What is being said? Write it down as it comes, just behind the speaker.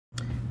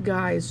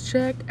guys,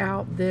 check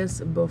out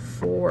this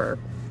before.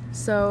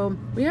 So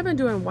we have been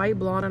doing white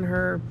blonde on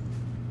her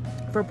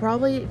for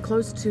probably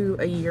close to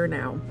a year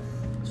now.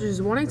 So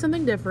she's wanting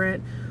something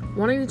different,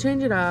 wanting to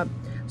change it up.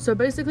 So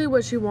basically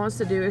what she wants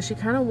to do is she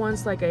kind of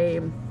wants like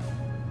a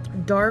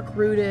dark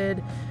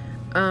rooted,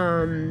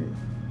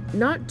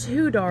 not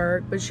too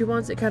dark, but she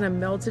wants it kind of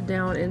melted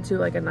down into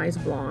like a nice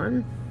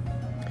blonde.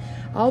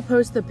 I'll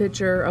post the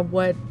picture of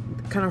what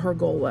kind of her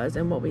goal was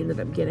and what we ended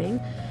up getting.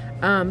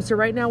 So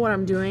right now what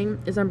I'm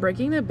doing is I'm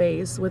breaking the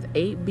base with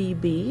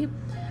 8BB.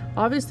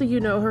 Obviously, you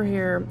know, her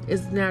hair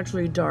is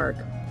naturally dark.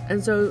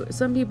 And so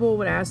some people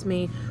would ask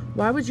me,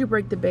 why would you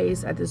break the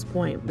base at this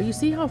point? But you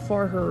see how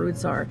far her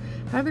roots are.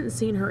 I haven't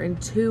seen her in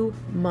 2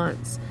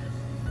 months.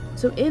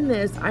 So in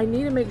this, I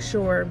need to make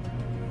sure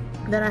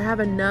that I have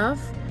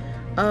enough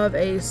of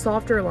a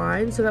softer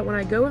line so that when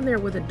I go in there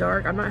with a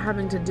dark, I'm not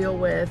having to deal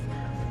with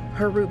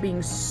her root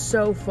being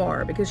so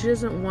far, because she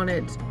doesn't want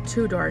it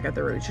too dark at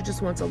the root. She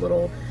just wants a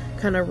little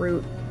kind of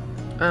root,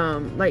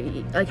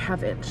 like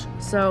half inch.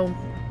 So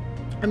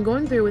I'm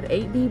going through with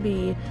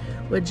 8BB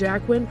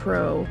with Winn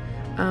Pro,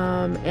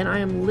 and I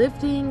am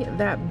lifting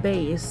that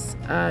base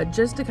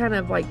just to kind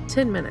of like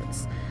 10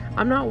 minutes.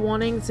 I'm not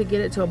wanting to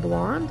get it to a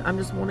blonde. I'm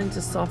just wanting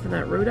to soften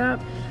that root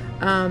up.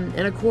 And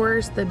of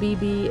course the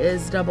BB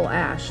is double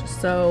ash,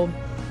 so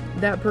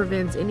that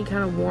prevents any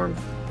kind of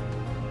warmth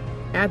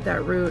at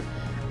that root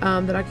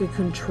that I could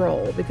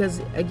control,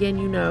 because again,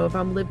 you know, if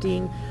I'm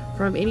lifting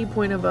from any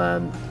point of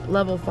a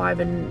level 5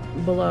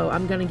 and below,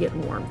 I'm gonna get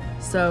warm.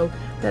 So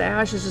that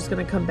ash is just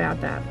gonna combat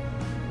that.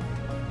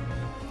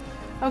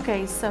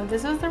 Okay, so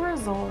this is the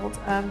result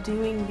of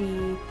doing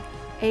the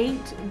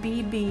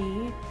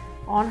 8BB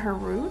on her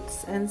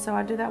roots. And so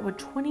I did that with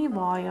 20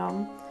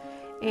 volume.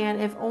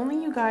 And if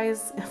only you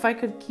guys, if I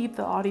could keep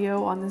the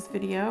audio on this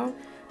video,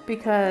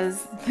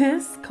 because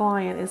this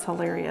client is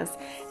hilarious.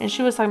 And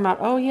she was talking about,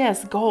 oh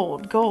yes,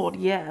 gold,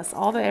 yes.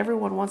 All that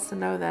everyone wants to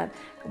know, that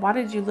why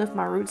did you lift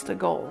my roots to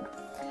gold?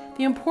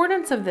 The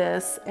importance of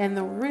this, and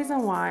the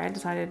reason why I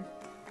decided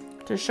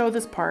to show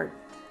this part,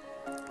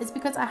 is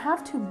because I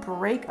have to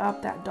break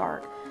up that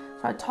dark.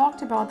 So I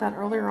talked about that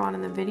earlier on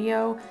in the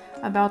video,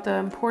 about the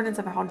importance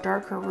of how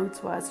dark her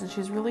roots was, and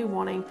she's really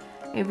wanting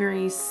a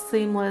very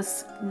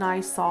seamless,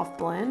 nice, soft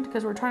blend,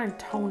 because we're trying to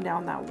tone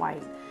down that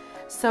white.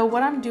 So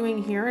what I'm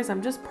doing here is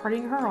I'm just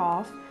parting her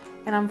off,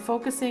 and I'm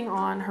focusing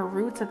on her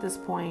roots at this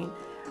point,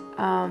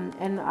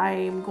 and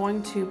I'm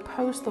going to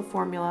post the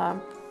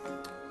formula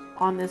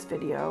on this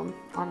video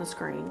on the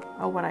screen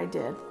of what I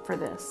did for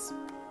this.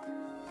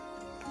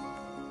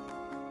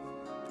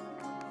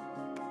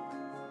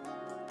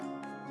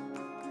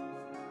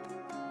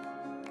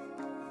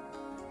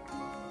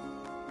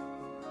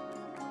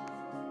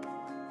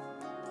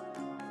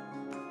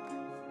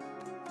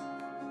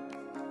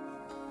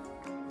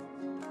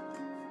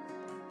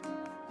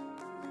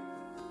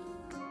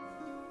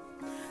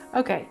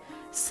 Okay,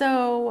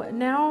 so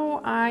now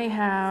I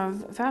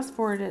have fast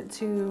forwarded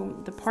to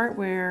the part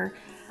where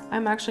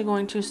I'm actually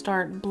going to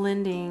start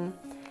blending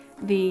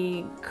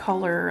the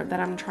color that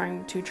I'm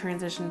trying to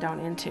transition down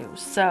into.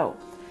 So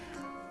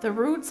the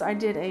roots, I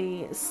did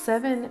a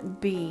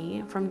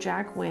 7B from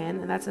Winn,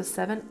 and that's a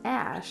 7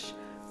 ash.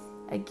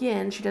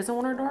 Again, she doesn't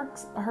want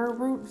her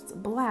roots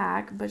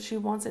black, but she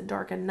wants it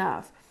dark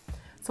enough.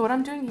 So what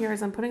I'm doing here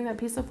is I'm putting that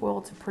piece of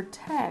foil to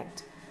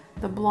protect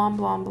the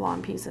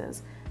blonde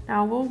pieces.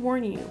 Now I will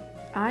warn you,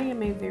 I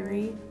am a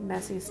very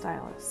messy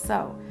stylist,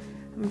 so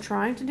I'm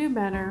trying to do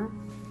better,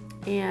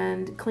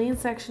 and clean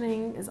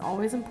sectioning is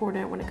always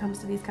important when it comes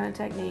to these kind of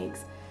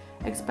techniques,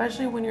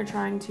 especially when you're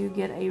trying to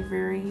get a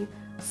very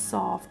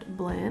soft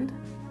blend.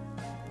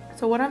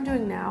 So what I'm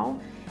doing now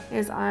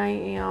is I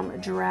am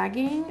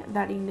dragging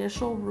that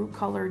initial root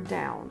color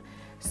down.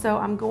 So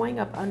I'm going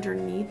up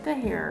underneath the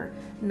hair,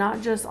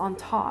 not just on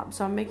top.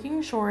 So I'm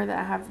making sure that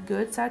I have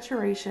good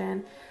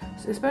saturation,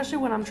 especially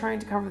when I'm trying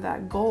to cover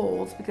that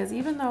gold, because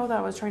even though that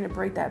I was trying to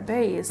break that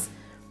base,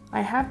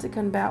 I have to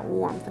combat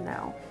warmth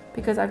now,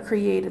 because I've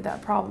created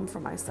that problem for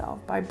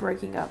myself by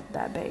breaking up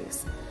that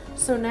base.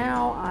 So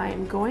now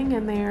I'm going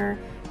in there,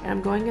 and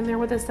I'm going in there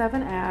with a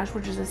 7 ash,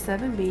 which is a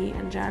 7B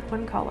and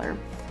Winn color,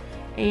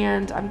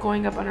 and I'm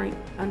going up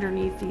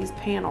underneath these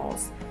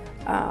panels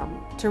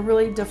to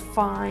really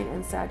define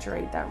and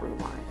saturate that root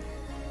line.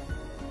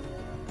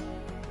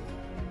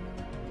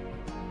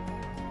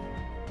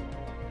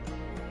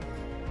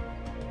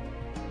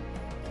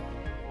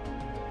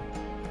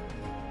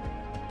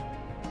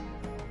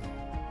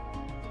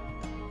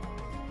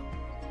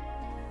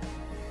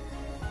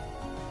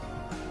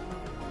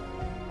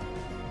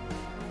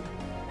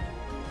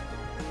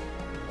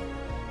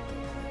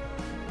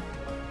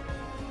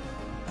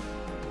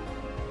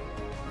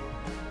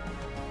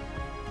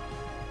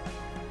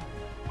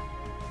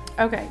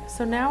 Okay,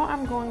 so now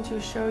I'm going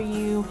to show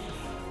you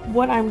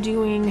what I'm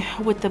doing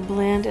with the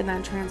blend and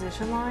that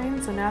transition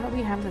line. So now that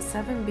we have the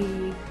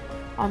 7B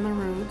on the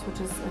roots, which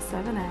is a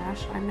 7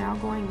 ash, I'm now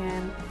going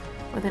in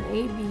with an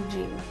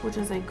 8BG, which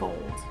is a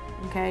gold.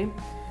 Okay,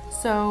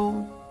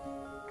 so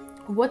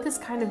what this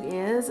kind of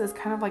is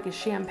kind of like a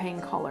champagne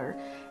color.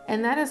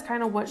 And that is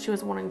kind of what she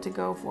was wanting to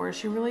go for.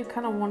 She really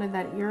kind of wanted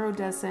that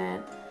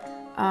iridescent,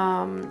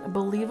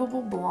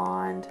 believable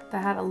blonde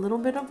that had a little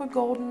bit of a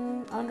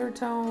golden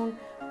undertone,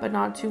 but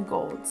not too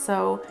gold.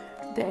 So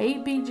the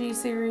 8BG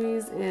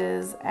series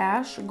is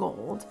ash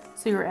gold.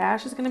 So your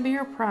ash is going to be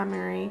your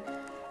primary.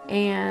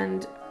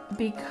 And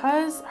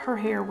because her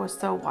hair was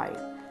so white,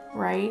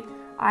 right,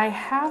 I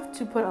have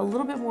to put a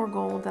little bit more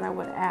gold than I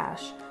would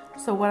ash.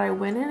 So what I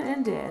went in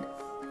and did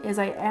is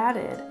I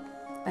added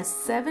a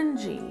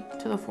 7G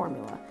to the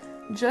formula,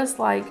 just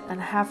like a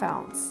 ½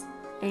 ounce.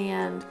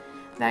 And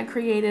that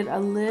created a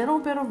little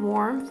bit of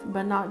warmth,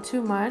 but not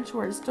too much,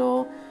 where it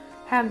still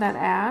had that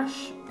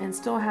ash and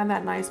still had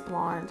that nice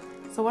blonde.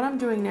 So what I'm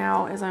doing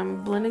now is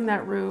I'm blending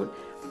that root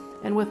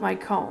and with my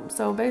comb.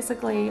 So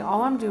basically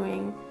all I'm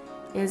doing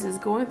is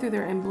going through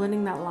there and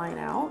blending that line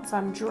out. So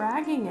I'm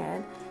dragging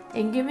it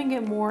and giving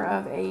it more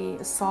of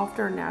a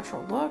softer,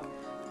 natural look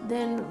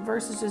than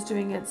versus just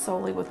doing it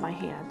solely with my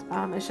hand.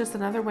 It's just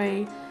another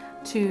way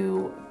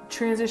to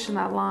transition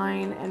that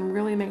line and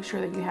really make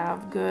sure that you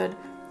have good,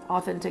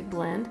 authentic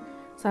blend.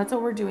 So that's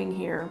what we're doing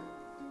here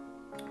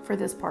for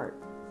this part.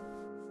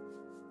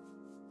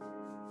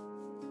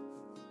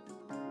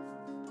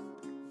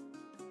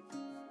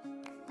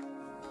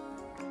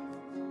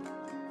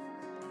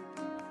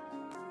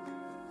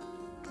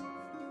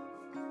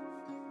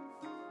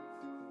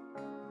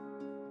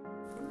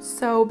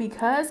 So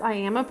because I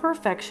am a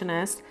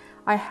perfectionist,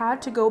 I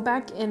had to go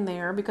back in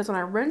there because when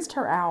I rinsed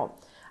her out,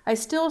 I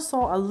still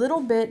saw a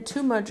little bit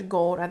too much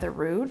gold at the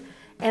root.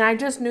 And I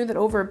just knew that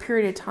over a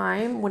period of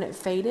time, when it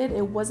faded,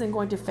 it wasn't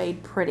going to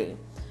fade pretty.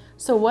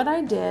 So what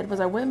I did was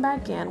I went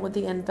back in with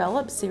the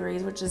Envelop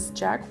series, which is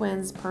Jack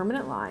Winn's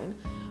permanent line,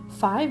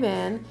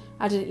 5N.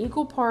 I did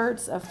equal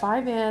parts of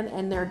 5N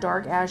and their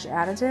dark ash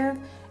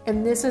additive.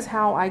 And this is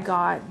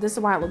how this is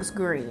why it looks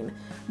green.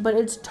 But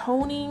it's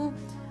toning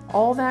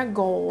all that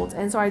gold,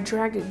 and so I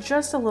dragged it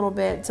just a little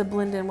bit to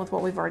blend in with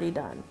what we've already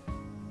done.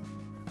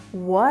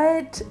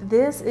 What?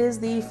 This is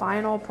the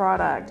final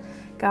product.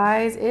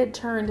 Guys, it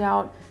turned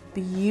out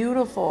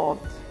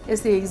beautiful.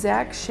 It's the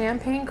exact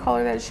champagne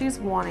color that she's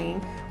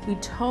wanting. We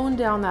toned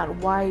down that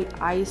white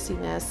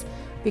iciness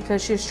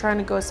because she's trying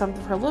to go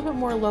something for a little bit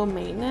more low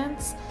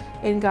maintenance.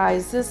 And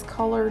guys, this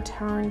color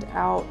turned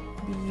out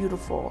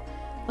beautiful.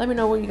 Let me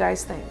know what you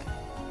guys think.